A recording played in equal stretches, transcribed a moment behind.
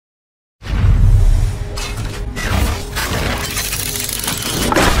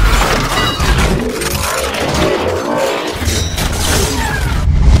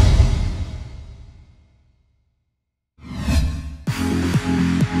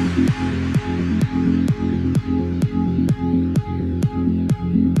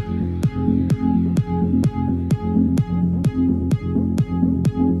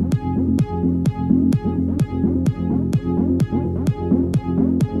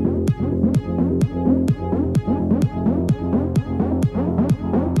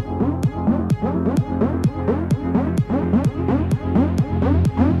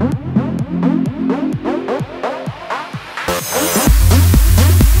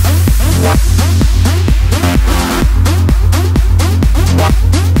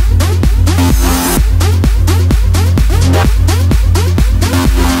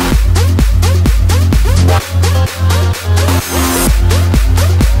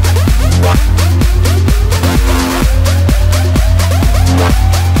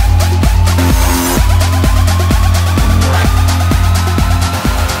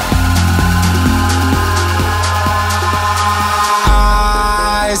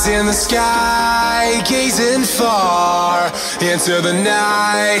In the sky, gazing far into the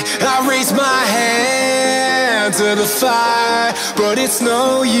night, I raise my hand to the fire, but it's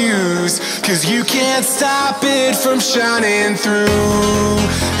no use, 'cause you can't stop it from shining through.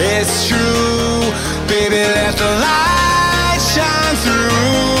 It's true, baby, let the light shine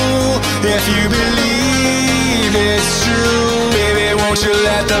through. If you believe it's true, baby, won't you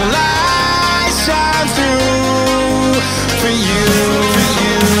let the light shine through for you, for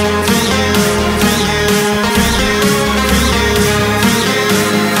you, for you, for you, for you, for you, for you, for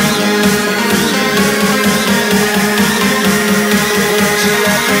you, won't you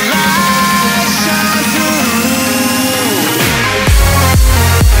let the light shine through?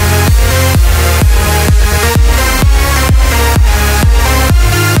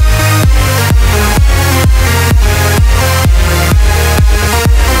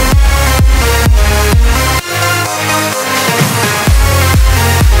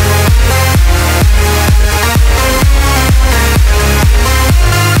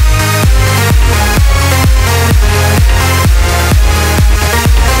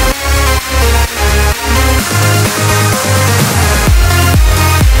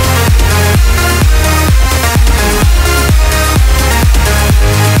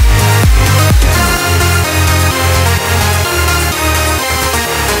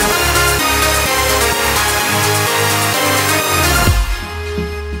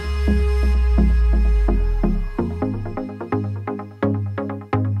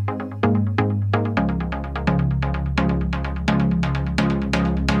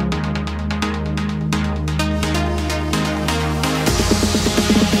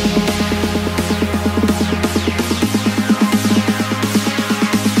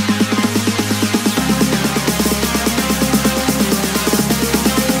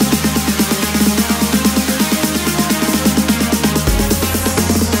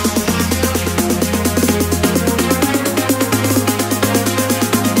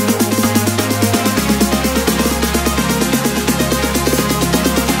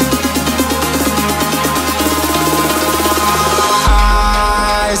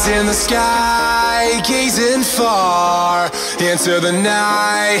 In the sky, gazing far into the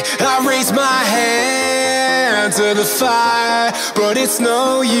night, I raise my hand to the fire, but it's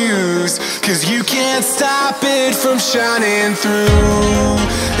no use, 'cause you can't stop it from shining through.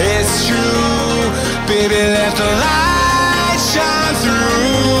 It's true, baby, let the light shine through.